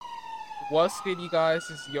What's good, you guys?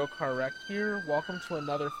 This is Yo Correct here. Welcome to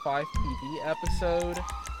another FivePD episode.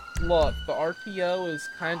 Look, the RTO is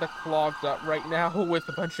kind of clogged up right now with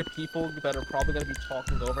a bunch of people that are probably going to be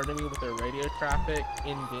talking over to me with their radio traffic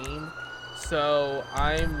in-game. So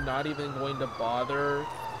I'm not even going to bother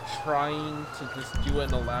trying to just do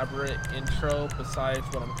an elaborate intro besides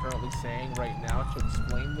what I'm currently saying right now to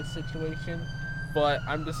explain the situation. But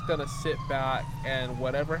I'm just gonna sit back and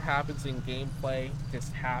whatever happens in gameplay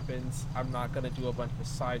just happens. I'm not gonna do a bunch of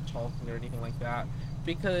side talking or anything like that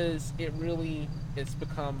because it's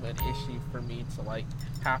become an issue for me to like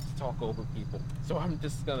have to talk over people. So I'm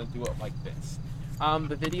just gonna do it like this.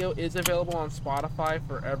 The video is available on Spotify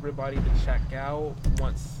for everybody to check out.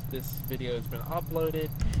 Once this video has been uploaded,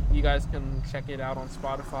 you guys can check it out on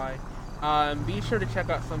Spotify. Be sure to check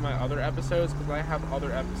out some of my other episodes because I have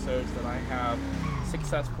other episodes that I have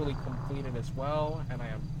successfully completed as well, and I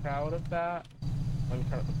am proud of that. Let me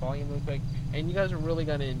turn up the volume real quick. And you guys are really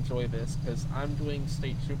going to enjoy this because I'm doing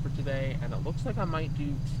State Trooper today, and it looks like I might do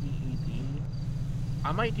TED.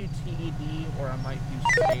 I might do TED or I might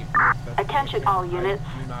do State Trooper. Attention all units.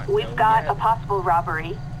 We've got a possible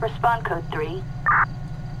robbery. Respond code 3.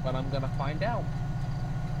 But I'm going to find out.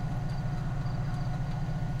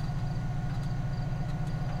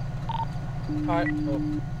 Hi.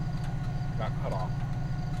 Oh. Got cut off.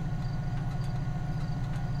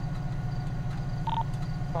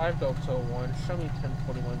 5 Delta 1, show me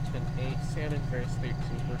 1041, 10-8, San Andreas State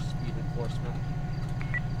Trooper, speed enforcement.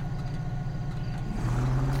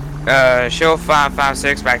 Show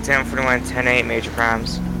 556, back 1041, 10-8, major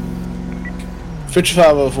crimes.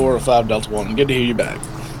 5504 to 5 Delta 1, good to hear you back.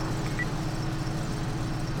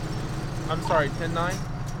 I'm sorry, 10-9?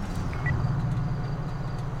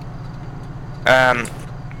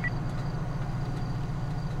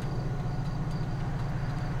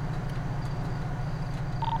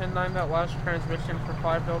 10-9, that last transmission for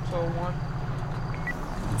 5 Delta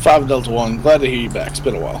 1. 5 Delta 1, glad to hear you back. It's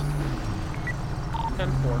been a while.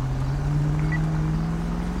 10-4.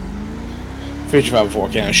 5504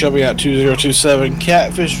 County, show me out 2027,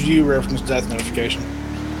 Catfish View, reference death notification.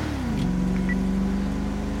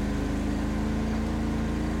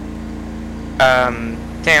 Um,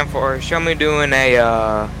 10-4, show me doing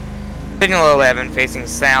a, signal 11 facing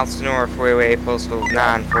south to North Freeway, postal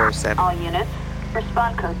 947. All units,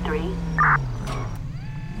 respond code 3.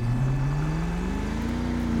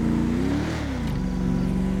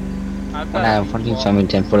 Now, 14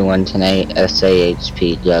 1041 10-8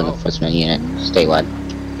 SAHP drug enforcement unit statewide.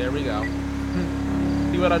 There we go.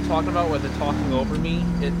 See what I'm talking about with it talking over me?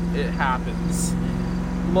 It happens.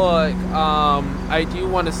 Look, I do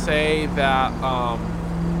want to say that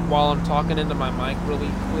while I'm talking into my mic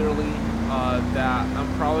really clearly, that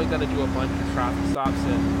I'm probably going to do a bunch of traffic stops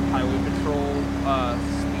and highway patrol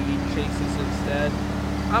speed chases instead.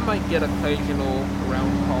 I might get occasional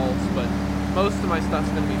ground calls, but most of my stuff's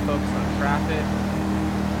going to be focused on traffic.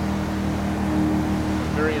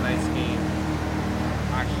 Very nice game.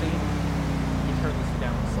 Actually, let me turn this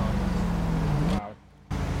down some. Wow.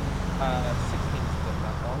 16 is good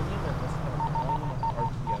enough volume, and let's have the volume of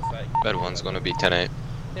RTS. Bed one's gonna be 10-8.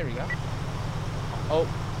 There we go. Oh,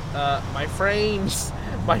 my frames!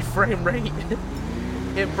 My frame rate!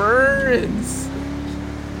 It burns!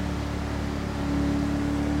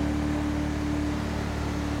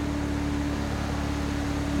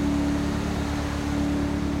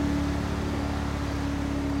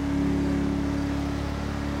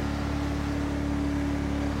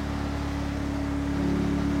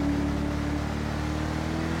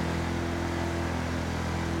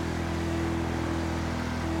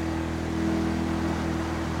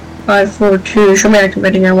 Five, 4, 2, show me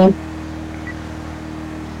activating air 1.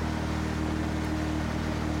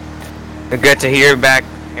 Good to hear you back,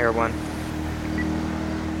 Air 1.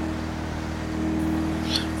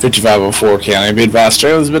 5504 County, be advised,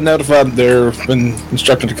 trailer's been notified, they've been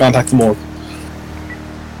instructed to contact the morgue.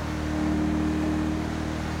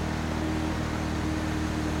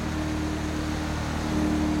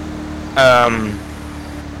 Um,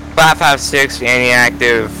 556, any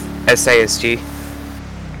active SASG.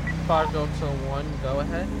 5 Delta 1, go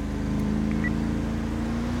ahead.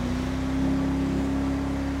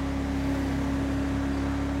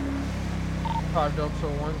 Five Delta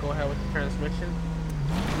 1, go ahead with the transmission.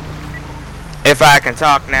 If I can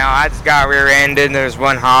talk now, I just got rear-ended and there's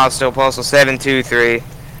one hostile, postal 723.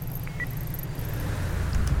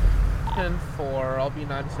 10-4, I'll be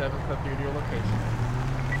 97, cut through to your location.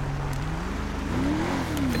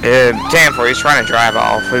 10-4, he's trying to drive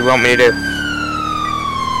off. What do you want me to do?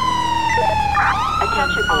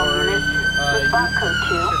 Attention all units, respond code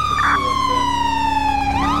 2.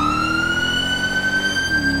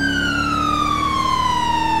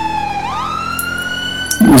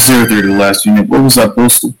 0-3 to the last unit. What was that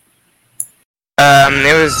postal?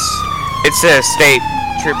 It's a state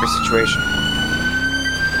trooper situation.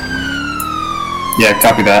 Yeah,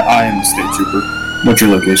 copy that. I am the state trooper. What's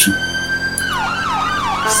your location?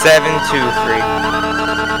 723.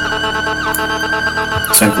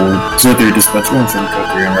 10-4. 0-3 dispatch. We're from code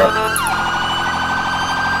 3 en route.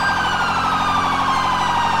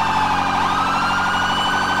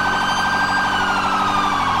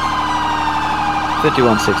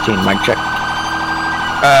 .5116, mic check.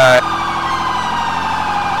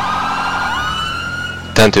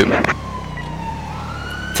 10-2.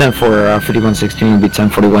 10-4, 5116 would be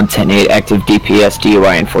 10-41, 10-8, active DPS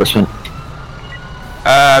DUI enforcement.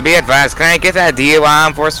 Be advised, can I get that DUI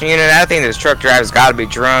enforcement unit? I think this truck driver's gotta be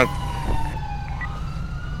drunk.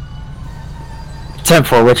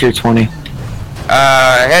 10-4, what's your 20?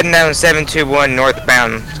 Heading down 721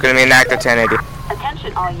 northbound. It's gonna be an active 1080.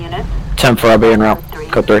 Attention all units. 10-4, I'll be en route.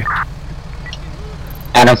 Code 3.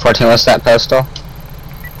 Adam 14, what's that postal?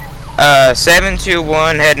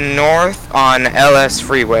 721 heading north on LS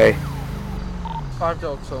Freeway. 5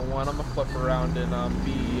 Delta 1, I'm gonna flip around and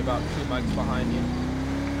be about 2 mics behind you.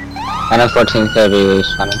 Adam 14, could be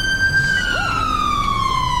responding.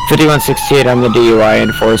 5168, I'm the DUI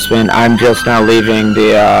enforcement. I'm just now leaving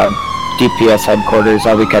the DPS headquarters.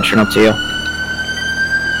 I'll be catching up to you.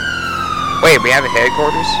 Wait, we have a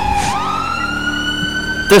headquarters?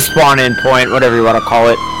 The spawn-in point, whatever you want to call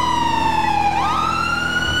it.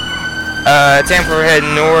 10 for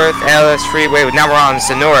heading north, LS Freeway. Now we're on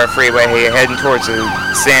Sonora Freeway, heading towards the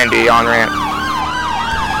Sandy on-ramp.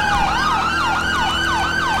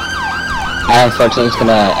 Adam 14 is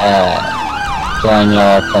gonna join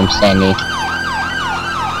you from Sandy.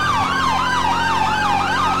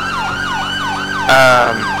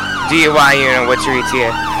 DUI unit, what's your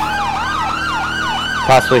ETA?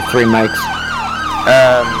 Possibly 3 mics.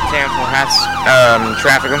 10 for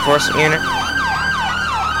traffic enforcement unit.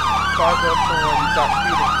 5 Delta 1, you've got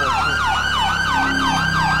speed enforcement.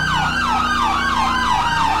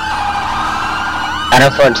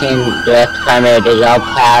 Adam 14, direct primary, did y'all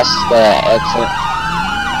pass the exit?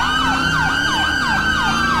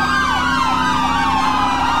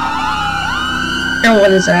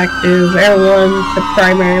 Everyone is active. Everyone, the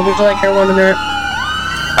primary. Would you like everyone in there?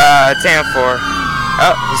 10-4.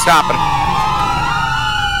 Oh, he's stopping.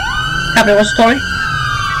 Happy, what's the story?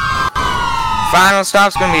 Final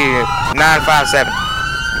stop's gonna be 957.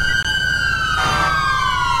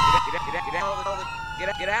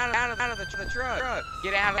 Get out of the truck.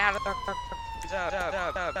 Get out of the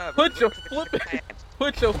truck.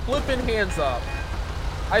 Put your flipping hands up.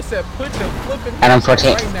 I said put your flipping hands Adam up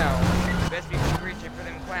 14. right now. Best be reaching for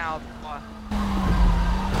them clouds.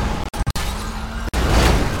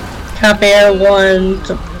 Copy, everyone.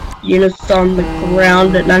 Units on the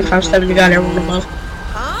ground at 957. You got everyone above.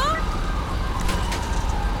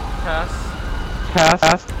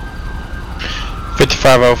 Pass.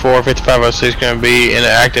 5504, 5506 going to be in an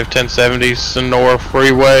active 1070 Sonora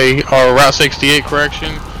Freeway, or Route 68,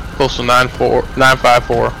 correction, postal 954.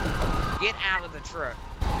 Get out of the truck.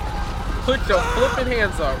 Put your flipping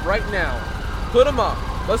hands up right now. Put them up.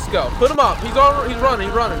 Let's go. Put them up. He's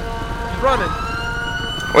running.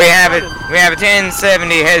 We have it. We have a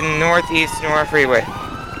 1070 heading northeast Sonora Freeway.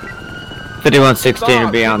 5116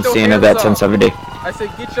 will be on scene of that 1070. I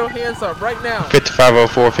said get your hands up right now.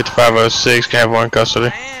 5504, 5506 can have one custody.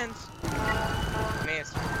 Hands.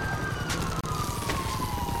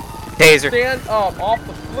 Taser. Stand up off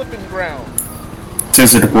the flipping ground.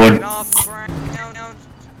 Taser deployed. Off the ground.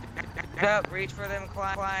 Up, reach for them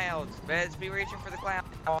clouds. Beds be reaching for the clouds.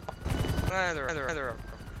 Other.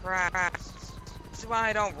 This is why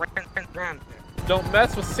I don't run. Don't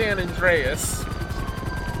mess with San Andreas.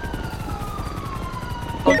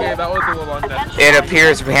 Okay, that was a little unnecessary. It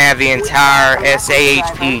appears we have the entire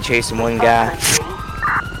SAHP chasing one guy.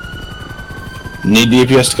 Need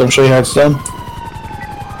DPS to come show you how it's done?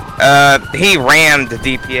 He rammed the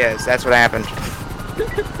DPS. That's what happened.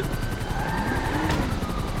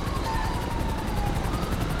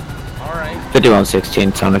 Alright.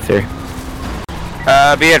 5116, Tony 3.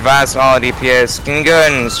 Be advised all DPS. Can you go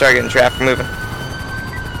ahead and start getting traffic moving?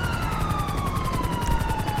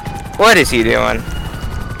 What is he doing?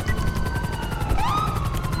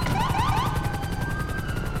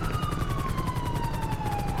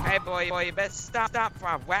 Hey boy, you better stop before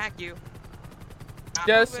I whack you.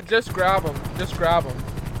 Just grab him. Just grab him.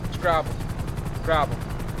 Grab him.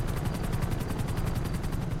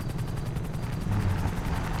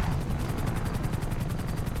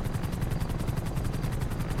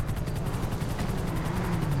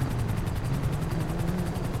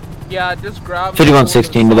 Yeah, just grab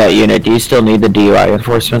 5116 to that unit. Do you still need the DUI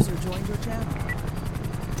enforcement?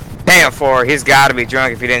 Damn, for he's got to be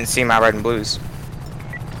drunk if he didn't see my red and blues.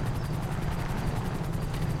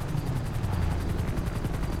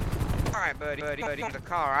 All right, buddy, the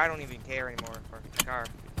car. I don't even care anymore for the car.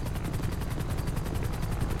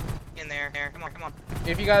 In there, come on.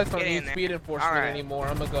 If you guys don't Get in need there. speed enforcement Alright. anymore,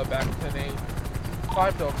 I'm gonna go back to Nate.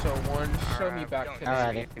 5 Delta 1, show me back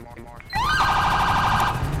to Nate.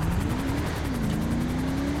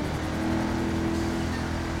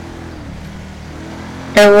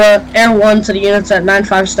 Air 1 to the units at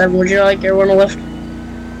 957. Would you like Air 1 to lift?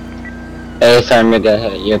 Hey, Farmer, go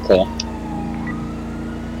ahead. You're clear.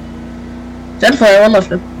 10 for Air 1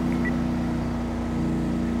 lifted.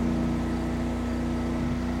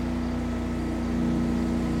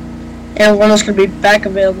 Air 1 is going to be back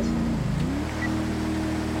available.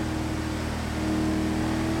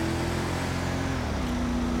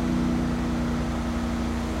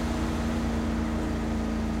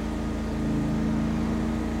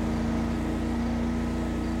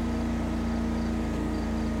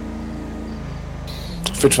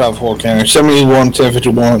 Fifty-five 4 county 71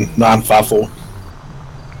 1051 954.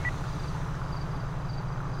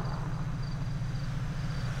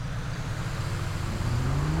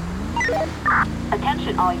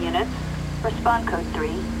 Attention all units. Respond code 3.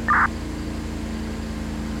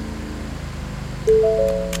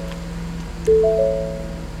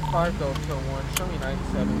 Five Delta 1, show me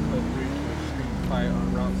 97 code 3 to a street fight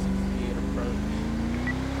on Route 68 approach.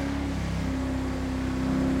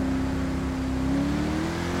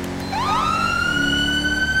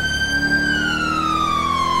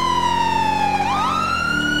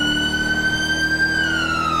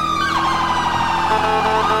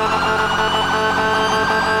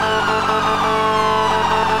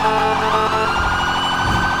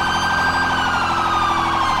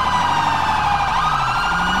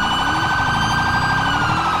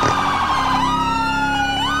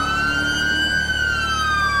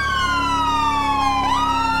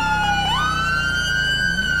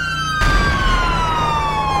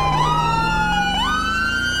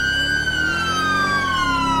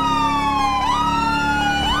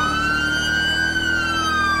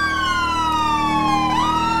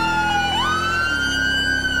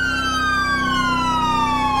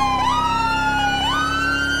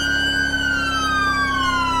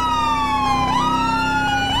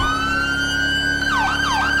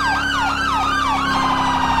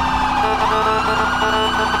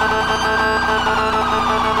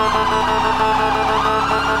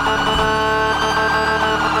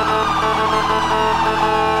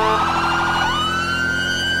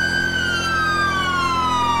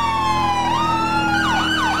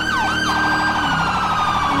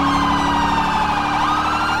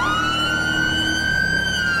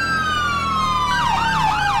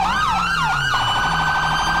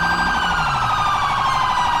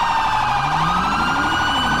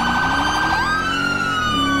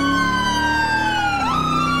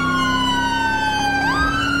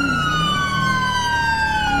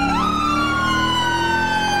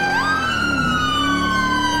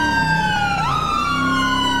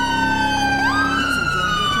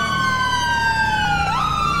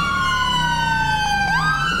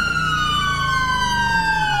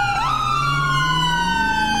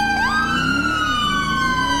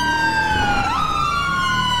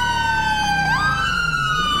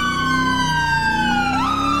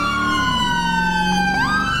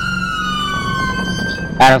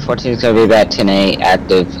 Adam 14 is going to be about 10-8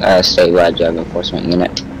 active statewide drug enforcement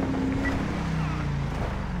unit.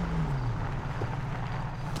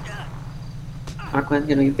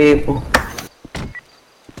 People.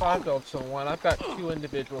 5 Delta 1, I've got 2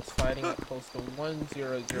 individuals fighting at postal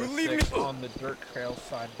 1006 on the dirt trail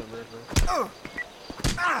side of the river.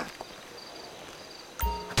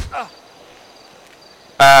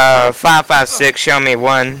 556, show me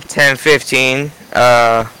 1015,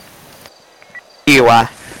 DUI.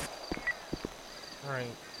 Alright.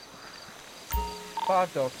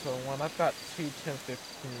 5 Delta 1, I've got 2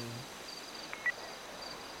 1015.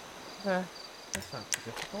 That's not too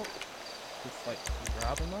difficult. Just like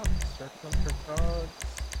grab them up, search them for drugs.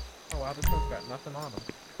 Oh wow, this one's got nothing on them.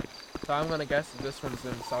 So I'm gonna guess that this one's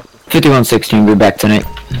in self-defense. 5116, be back tonight. So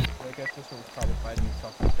I guess this one's probably fighting in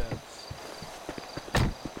self-defense.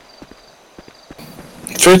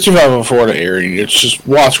 5504 to air units. Just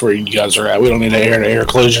watch where you guys are at. We don't need an air-to-air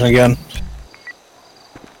collision again.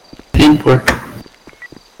 Teamwork.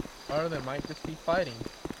 Or they might just be fighting.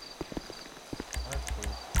 That's cool.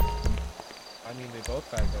 I mean, they both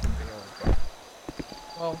got up there.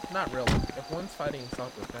 Well, not really. If one's fighting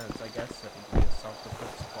self-defense, I guess it would be a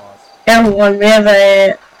self-defense clause. Everyone, we have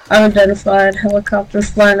a unidentified helicopter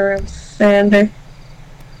flying around Sandy.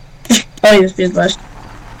 Oh, yes, be advised.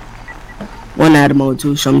 1 Adamo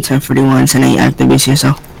 2, show me 1041, 10-8, active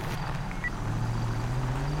BCSO.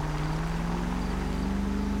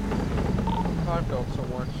 Five Delta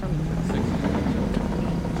 1, show me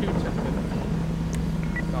 1060, 2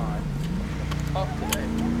 1050. God. Up today.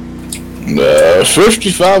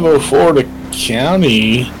 5504 to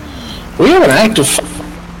county. We have an active.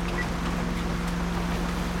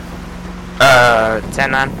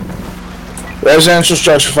 10-9. Residential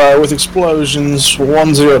structure fire with explosions.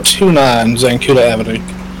 1029 Zancuda Avenue.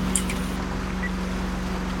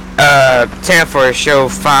 10-4, show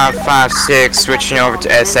 556, switching over to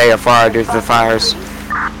SAFR due to the fires.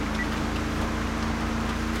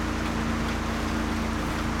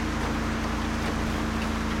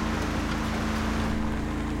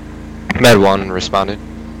 Med 1 responded.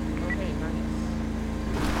 Okay, nice.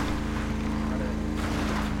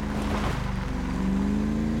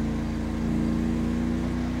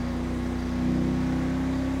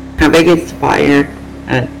 How big is the fire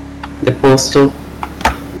at the postal?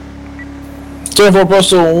 10-4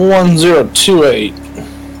 postal 1028.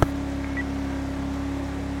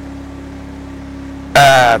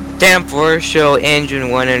 10-4, show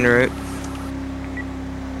engine 1 en route.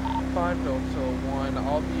 5 Delta 1,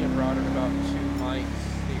 I'll be en route in about 2 mics.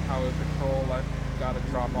 The highway patrol, I've got to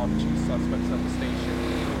drop off 2 suspects at the station.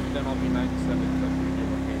 Then I'll be 97 to the your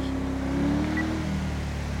location.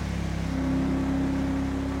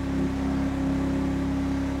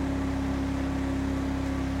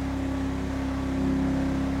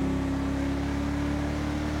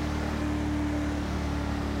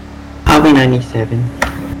 I'll be 97.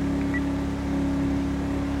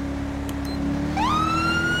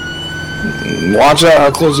 Watch out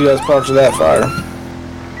how close you guys parked to that fire.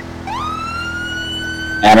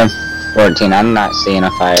 Adam 14, I'm not seeing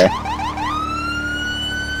a fire.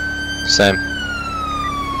 Same.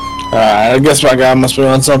 Alright, I guess my guy must be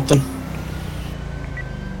on something.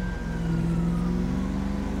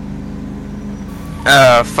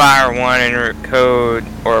 Fire 1 en route code,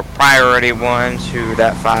 or priority 1 to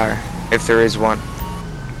that fire, if there is one.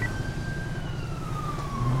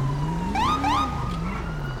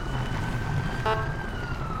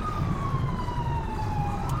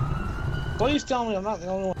 Please tell me I'm not the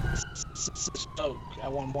only one spoke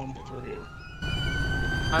at one point through here.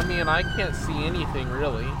 I mean, I can't see anything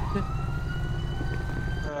really.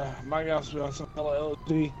 My guy was on some hella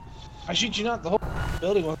LSD. I shit you not, the whole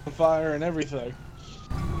building was on fire and everything.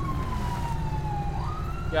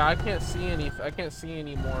 Yeah, I can't see any fire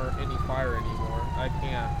anymore. I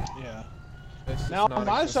can't. Yeah. It's just Now, on my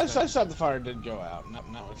non-existent. side, the fire did go out.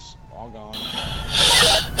 Now it's all gone.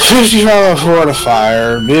 5504 to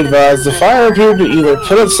fire. Be advised, the fire appeared to either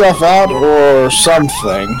put itself out or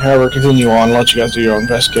something. However, continue on. Let you guys do your own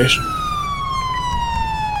investigation.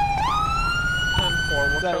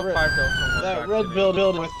 10-4, we'll That show red- 5 Delta 1 That back red to me.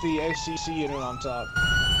 building with the ACC unit on top.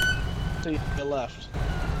 To your left.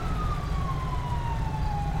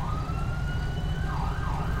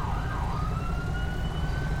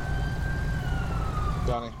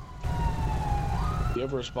 Johnny, if you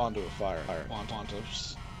ever respond to a fire onto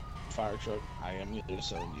Firetruck, I am going to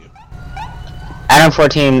summon you. Adam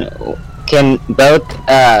 14, can both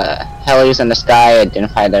helis in the sky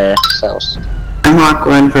identify themselves? I'm Hawk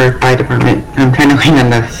 1 for fire department. I'm trying to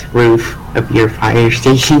land on the roof of your fire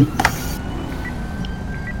station.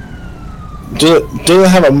 Do they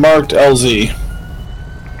have a marked LZ?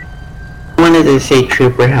 One is a state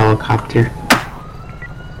trooper helicopter.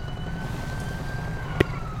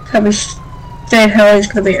 Copy. State heli's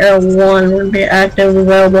gonna be Air 1, would be active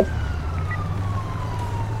available.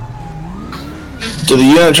 To the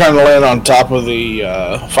unit trying to land on top of the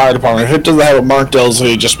fire department, if it doesn't have a marked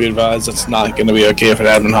LZ, just be advised it's not going to be okay if an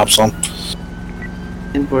admin hops on.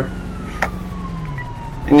 10-4.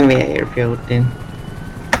 I'm gonna be at airfield then.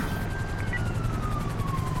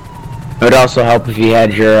 It would also help if you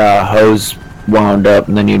had your hose wound up,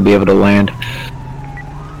 and then you'd be able to land.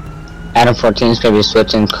 Adam 14 is going to be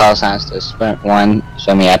switching call signs to Sprint 1,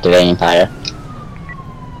 show me activating fire.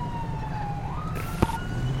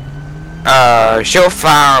 Show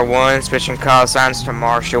Fire 1, switching call signs to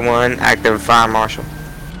Marshal 1, active Fire Marshal.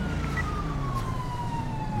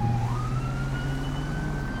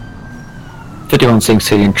 Sing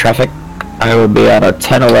City in traffic. I will be at a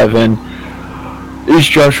 1011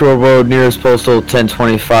 East Joshua Road, nearest postal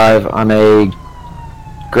 1025 on a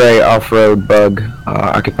gray off-road bug.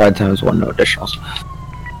 Occupied time is 1, no additionals.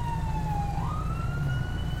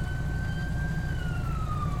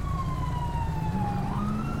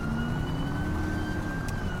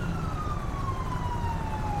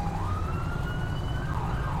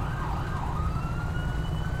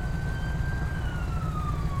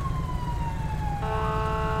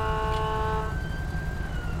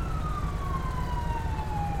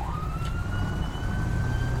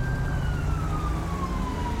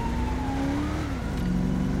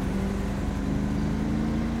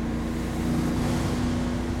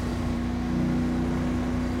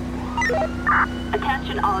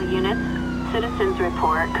 Attention all units. Citizens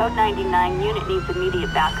report. Code 99 unit needs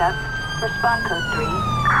immediate backup. Respond code 3.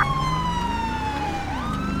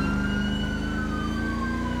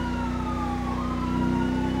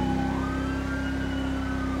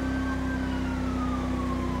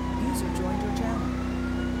 User joined your channel.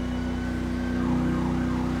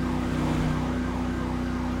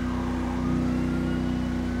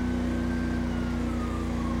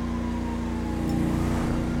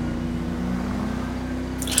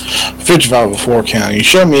 Fitzgerald 4 County. You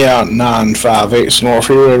showed me out 958 Sonora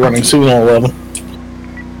Freeway running signal 11.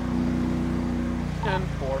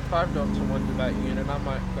 10-4, 5 Delta 1 to that unit. I'm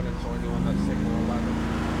not gonna join you on that signal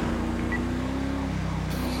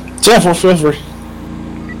 11. 10-4, feel free.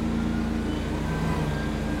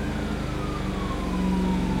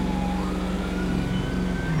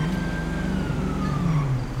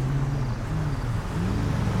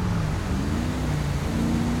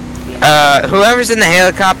 Whoever's in the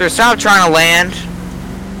helicopter, stop trying to land.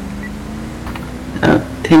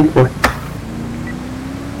 10-4.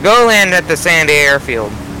 Go land at the Sandy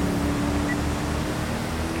airfield.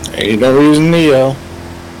 Ain't no reason to yell.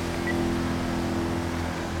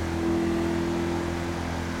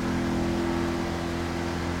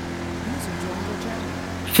 User joined your channel.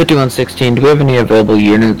 5116, do we have any available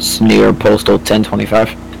units near postal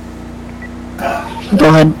 1025? Go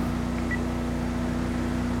ahead.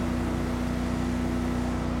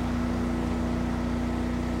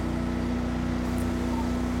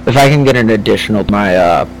 If I can get an additional my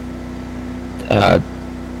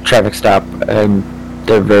traffic stop,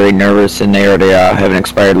 they're very nervous and they already have an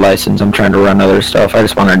expired license. I'm trying to run other stuff. I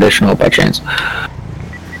just want an additional by chance.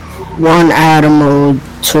 1 Adamo,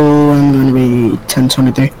 2, I'm gonna be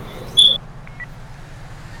 1023.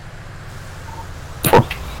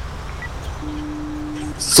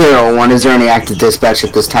 01, is there any active dispatch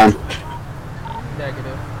at this time?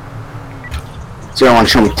 Negative. 01,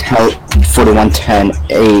 show me 4110,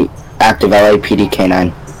 a active LAPD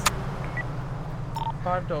K9.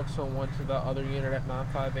 5 Delta 1 to the other unit at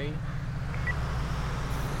 958.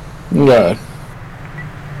 Good.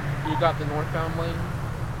 You got the northbound lane?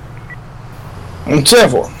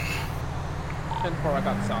 10-4. 10-4, I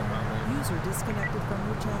got the southbound lane. User disconnected from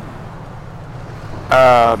your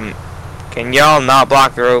channel. Can y'all not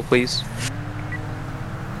block the road, please?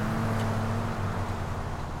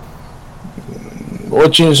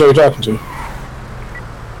 What units are you talking to?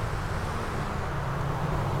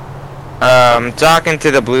 Talking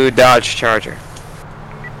to the blue Dodge Charger.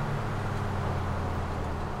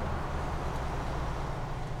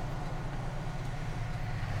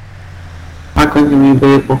 Not going to be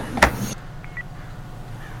available.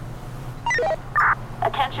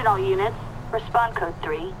 Attention all units. Respond code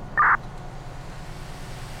 3.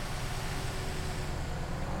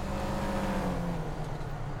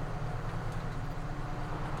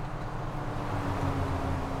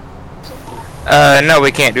 No,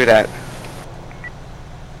 we can't do that.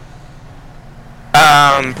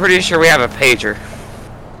 Pretty sure we have a pager.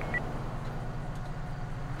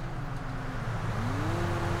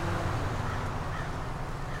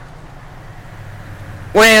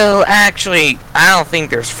 Well, actually, I don't think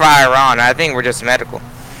there's fire on. I think we're just medical.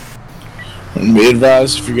 And be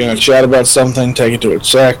advised, if you're going to chat about something, take it to a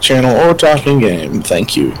SAC channel or talking game.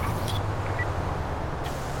 Thank you.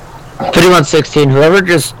 5116, whoever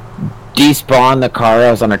just despawned the car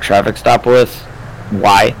I was on a traffic stop with,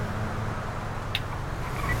 why?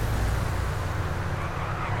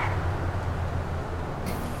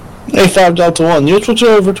 Hey, 5 Delta 1, you'll switch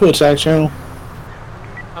over to a SAC channel.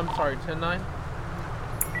 I'm sorry, 10-9?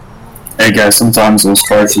 Hey guys, sometimes those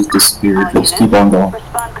cars just disappear. Just keep on going.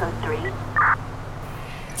 Respond code 3.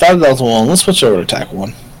 5 Delta 1, let's switch over to TAC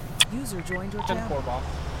 1. User joined your channel. 10-4, boss.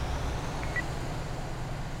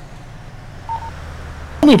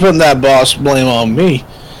 Don't be putting that boss blame on me.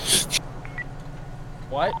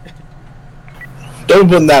 What? Don't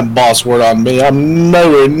be putting that boss word on me. I'm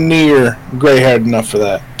nowhere near gray-haired enough for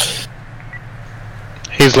that.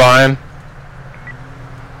 He's lying.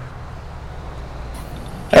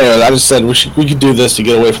 Anyway, I just said we could do this to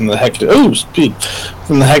get away from the hectic. Ooh, speed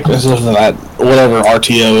from the hecticness of that whatever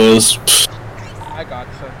RTO is. I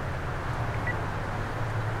gotcha.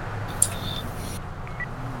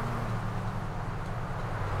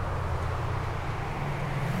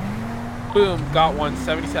 Boom, got one,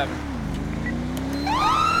 77.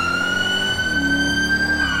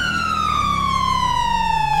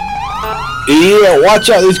 Yeah, watch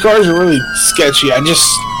out. These cars are really sketchy. I just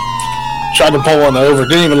tried to pull one over.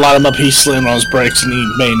 Didn't even light him up. He slammed on his brakes, and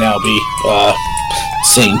he may now be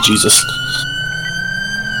seeing Jesus.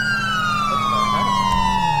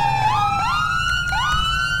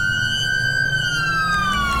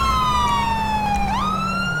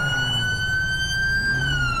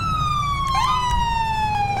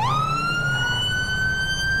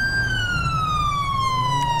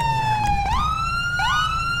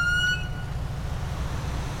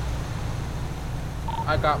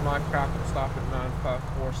 I got my traffic stop at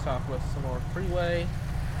 954 Southwest Sonora Freeway.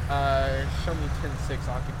 Show me 10-6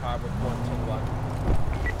 occupied with 110 left.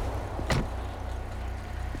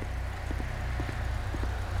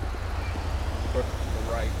 Look to the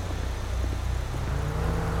right.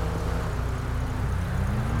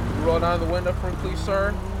 Roll down the window for me, please,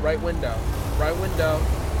 sir. Right window. Right window.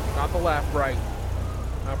 Not the left, right.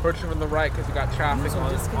 I'm approaching from the right because you got traffic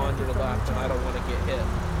on your left and I don't want to get hit.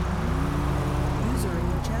 User in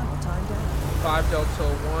your channel timed out. 5 Delta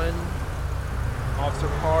 1. Officer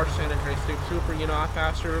Carr, San Andreas State Trooper. You know how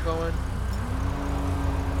fast you're going?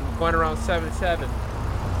 Going around 77.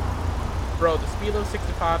 Bro, the speed limit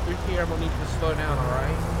 65 through here. I'm gonna need you to slow down,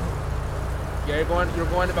 alright? Yeah, you're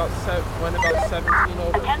going about 17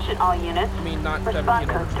 over. Attention all units. I mean, not Respond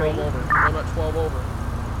 17 over, code 12 3. over. Going about 12 over.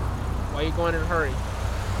 Why are you going in a hurry?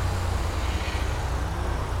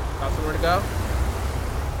 Got somewhere to go?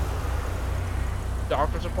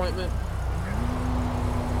 Doctor's appointment?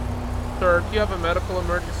 Sir, if you have a medical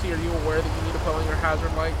emergency, are you aware that you need to put on your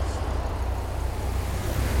hazard lights?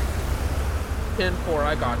 10-4,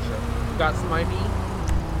 I got you. You got some ID?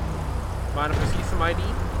 Mind if I see some ID?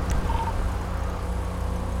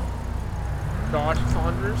 Josh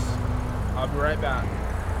Saunders? I'll be right back.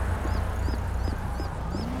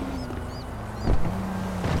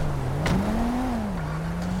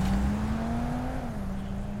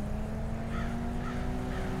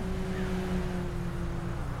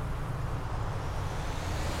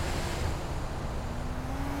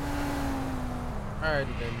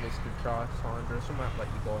 Alrighty then, Mr. Josh Saunders. I might let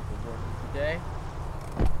you go with the warning today.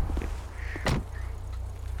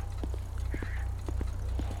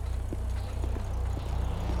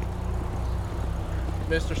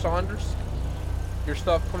 Mr. Saunders, your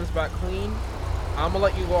stuff comes back clean. I'm gonna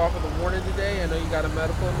let you go off of the warning today. I know you got a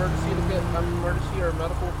medical emergency to get or a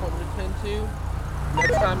medical appointment to tend to.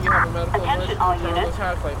 Next time you have a medical emergency, turn on those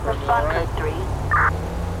flashlight for me, alright?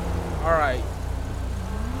 Alright.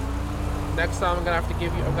 Next time I'm gonna have to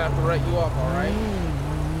write you up, alright?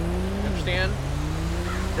 Understand?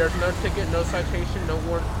 There's no ticket, no citation, no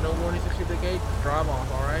warnings issued to the gate. Just drive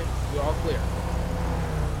off, alright? You all clear.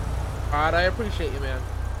 Alright, I appreciate you, man.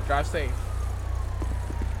 Drive safe.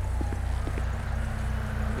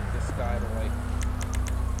 Get this guy to like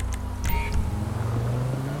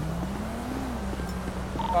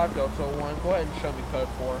 5 Delta 1. Go ahead and show me code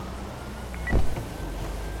 4.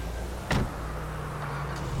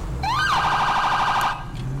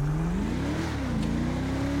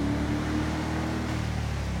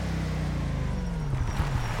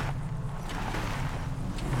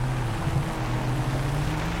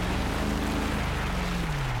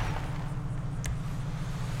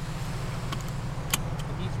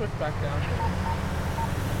 Switch back down to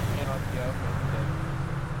NRPO.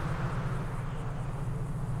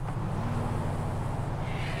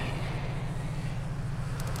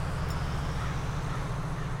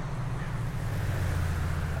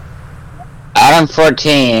 Adam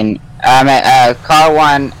 14. I'm at car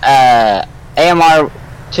 1. AMR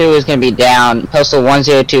 2 is gonna be down. Postal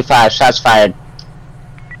 1025. Shots fired.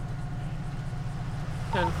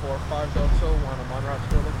 10-4, 5 Delta 1. I'm on route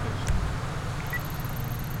to your location.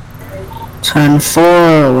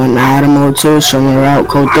 10-4, when Adam 02, show me route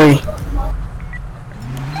code 3.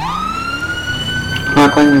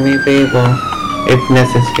 Not going to be available if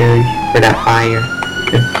necessary for that fire.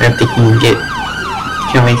 If they can get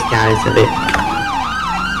killing status of it.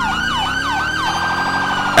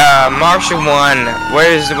 Marshal 1,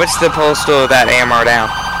 what's the postal of that AMR down?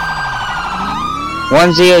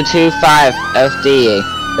 1025 FD.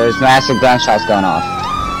 There's massive gunshots going off.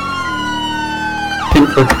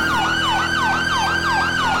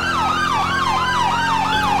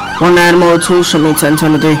 1 Adam 02, show me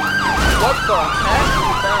 1023. What the heck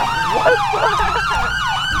is that? What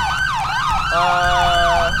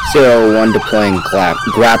the 01 deploying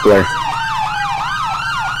grappler. 5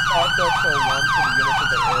 Delta 1 to the units of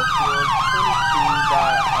the airfield. 22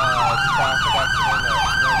 got traffic accident at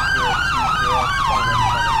 1020.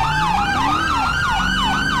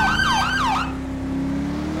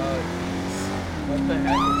 What the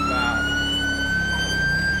heck was that?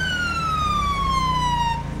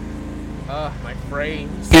 My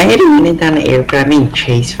frames. Can I get a unit down the airport? I'm being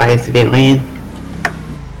chased by a civilian.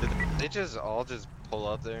 Did they just all pull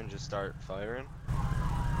up there and just start firing?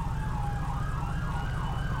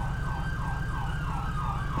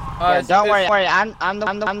 Don't worry. I'm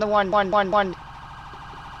the one.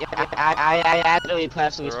 Yeah, I actually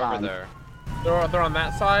personally spawned. Over there. They're on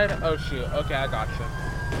that side? Oh shoot. Okay, I gotcha.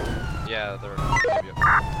 Yeah, they're.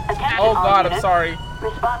 Oh god, I'm sorry.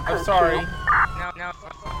 I'm sorry. No.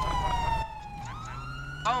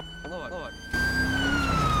 Oh, Lord.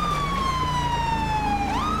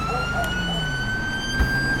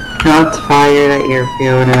 Shots fired at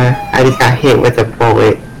airfield. I just got hit with a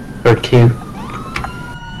bullet or two.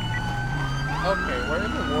 Okay, where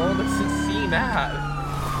in the world is this scene at?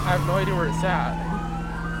 I have no idea where it's at.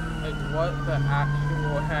 Like, what the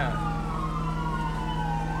actual heck?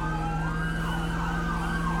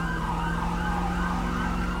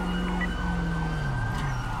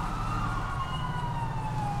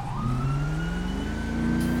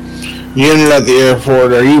 You ended at the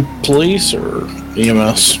airport. Are you police or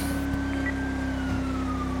EMS?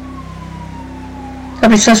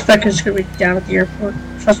 Copy, suspect is gonna be down at the airport.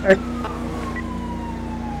 Suspect.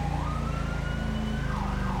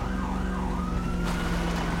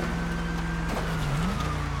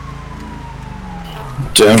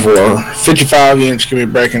 Denver, 55 units can be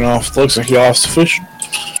breaking off. Looks like you lost the fish.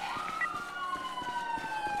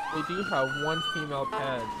 We do have one female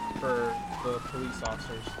ped for the police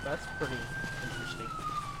officers. That's pretty interesting.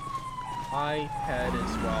 My ped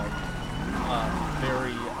as well.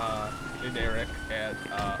 Very generic and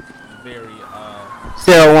very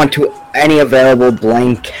 01 to any available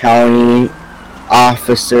Blaine County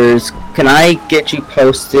officers. Can I get you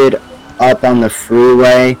posted up on the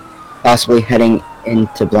freeway, possibly heading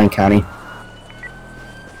into Blaine County?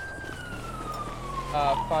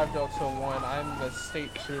 5 Delta 1, I'm the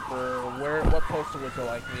state trooper. What postal would you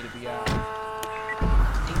like me to be at?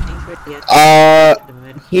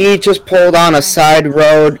 He just pulled on a side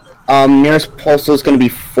road. Nearest postal is going to be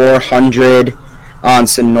 400 on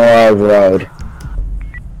Sonora Road.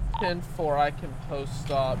 10-4, I can post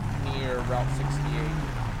up near Route 68.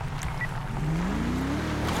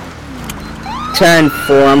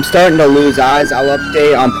 10-4, I'm starting to lose eyes. I'll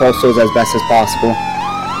update on postals as best as possible.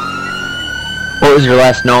 What was your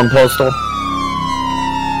last known postal?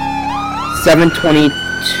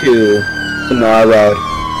 722 Sonora Road,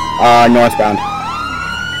 northbound.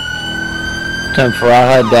 10-4, I'll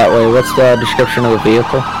head that way. What's the description of the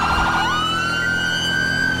vehicle?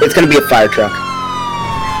 It's gonna be a fire truck.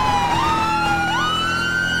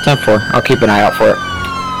 10-4, I'll keep an eye out for it.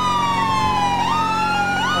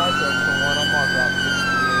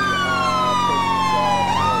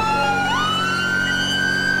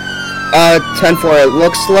 10-4, it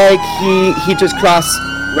looks like he just crossed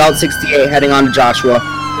Route 68 heading on to Joshua. 10-4, I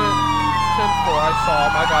saw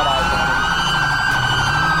him. I got eyes on him.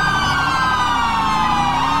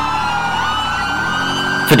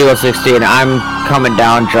 5116, I'm coming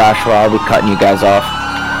down Joshua. I'll be cutting you guys off.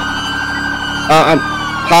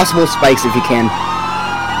 Possible spikes if you can.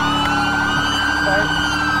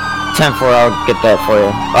 10-4, I'll get that for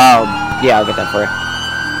you. Oh, yeah, I'll get that for you.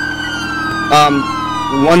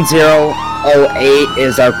 1008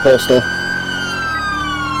 is our postal.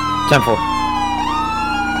 10-4.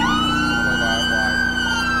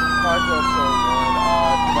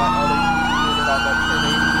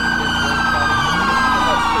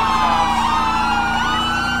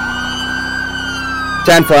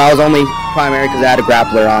 Ten for I was only primary because I had a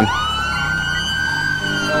grappler on. Well,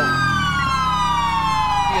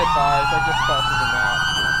 be advised, I just fell through the map.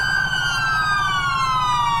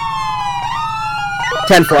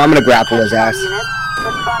 10-4, I'm gonna grapple his ass.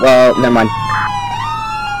 Well, never mind.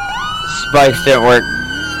 Spikes didn't work.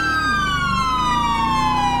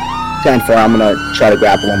 10-4, I'm gonna try to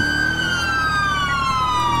grapple him.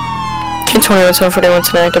 K20 that's 141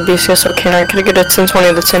 tonight, BCS okay, could I get a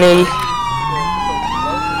 1020 that's 1080?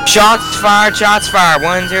 Shots fired,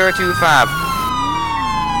 1025.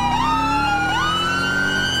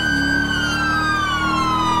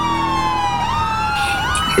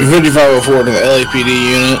 5504 to the LAPD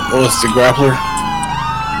unit. What's the grappler?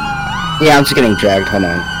 Yeah, I'm just getting dragged. Hold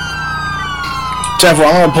on. 10-4,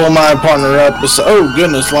 I'm gonna pull my partner up. Oh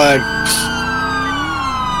goodness, lag.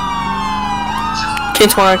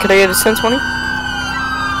 K20, could I get a 1020?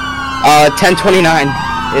 1029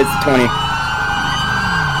 is 20.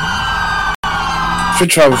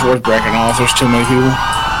 5504 is breaking off. There's too many people.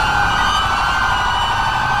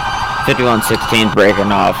 5116's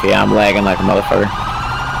breaking off. Yeah, I'm lagging like a motherfucker.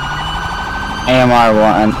 AMR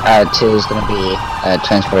 2 is going to be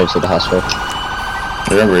transported to the hospital.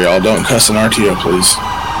 Remember, y'all, don't cuss an RTO, please.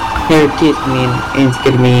 Here, excuse me, and it's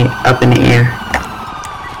getting me up in the air.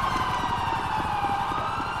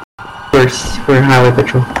 For highway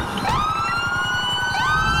patrol.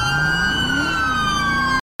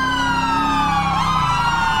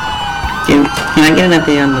 Can I get an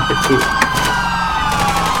update on the pursuit?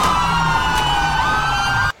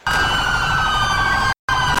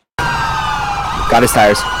 Got his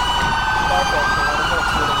tires.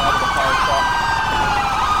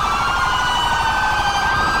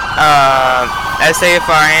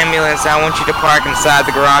 SAFR ambulance, I want you to park inside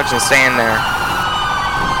the garage and stand there.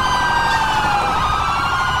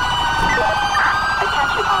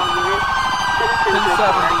 Attention all units. Citizens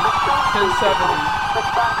report 1070.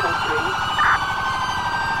 Respond code 3.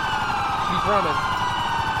 She's running.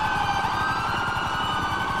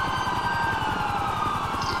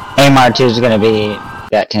 AMR2 is gonna be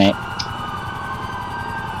detonate.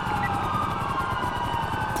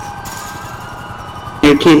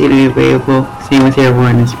 Your kids will be available. Same with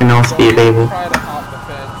everyone is gonna also be available. Try to hop the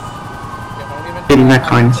fence. Yeah, don't even Pretty try much to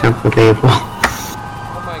calling hop the yourself available.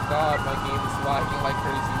 Oh my god, my game is lagging like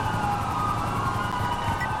crazy.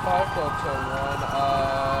 5 Delta 1,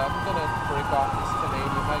 I'm gonna break off this 1080.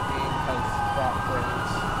 My game has dropped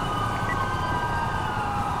frames.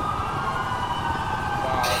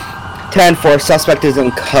 Wow. 10-4, suspect is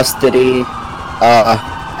in custody.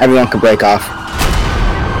 Everyone can break off.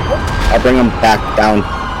 I'll bring him back down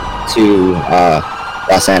to,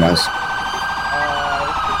 Los Angeles.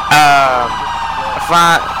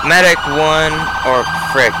 Medic 1, or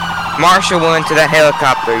frick, Marshal 1 to that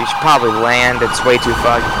helicopter. You should probably land. It's way too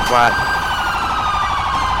fucking flat.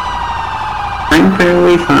 I'm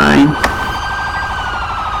fairly fine.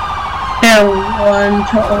 Air 1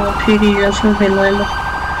 to all PD, that's gonna be landed.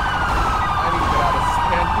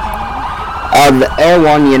 The Air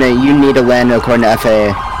 1 unit, you need to land according to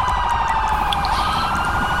FAA.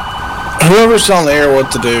 Whoever's telling the air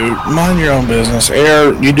what to do, mind your own business.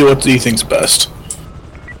 Air, you do what you think's best.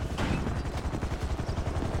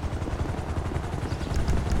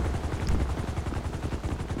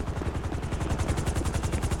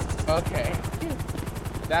 Okay.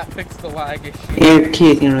 That fixed the lag issue. Air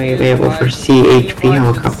T is gonna be available for CHP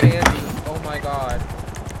helicopter. Oh my god.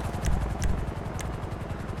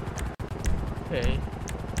 Okay.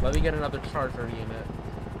 Let me get another charger unit.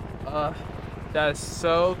 That is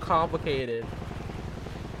so complicated.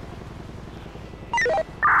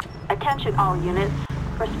 Attention all units.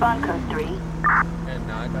 Respond code 3. And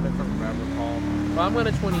now I got it from grab recall. Well, I'm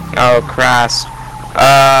gonna 22. Oh, Christ.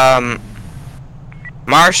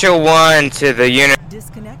 Marshal 1 to the unit.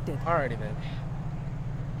 Disconnected. Alrighty then.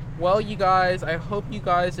 Well, you guys, I hope you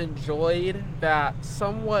guys enjoyed that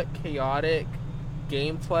somewhat chaotic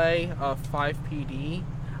gameplay of FivePD.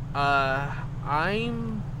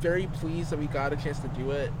 I'm very pleased that we got a chance to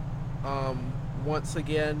do it. Once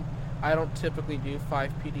again, I don't typically do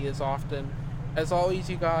FivePD as often. As always,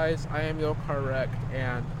 you guys, I am Yo Correct,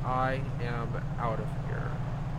 and I am out of here.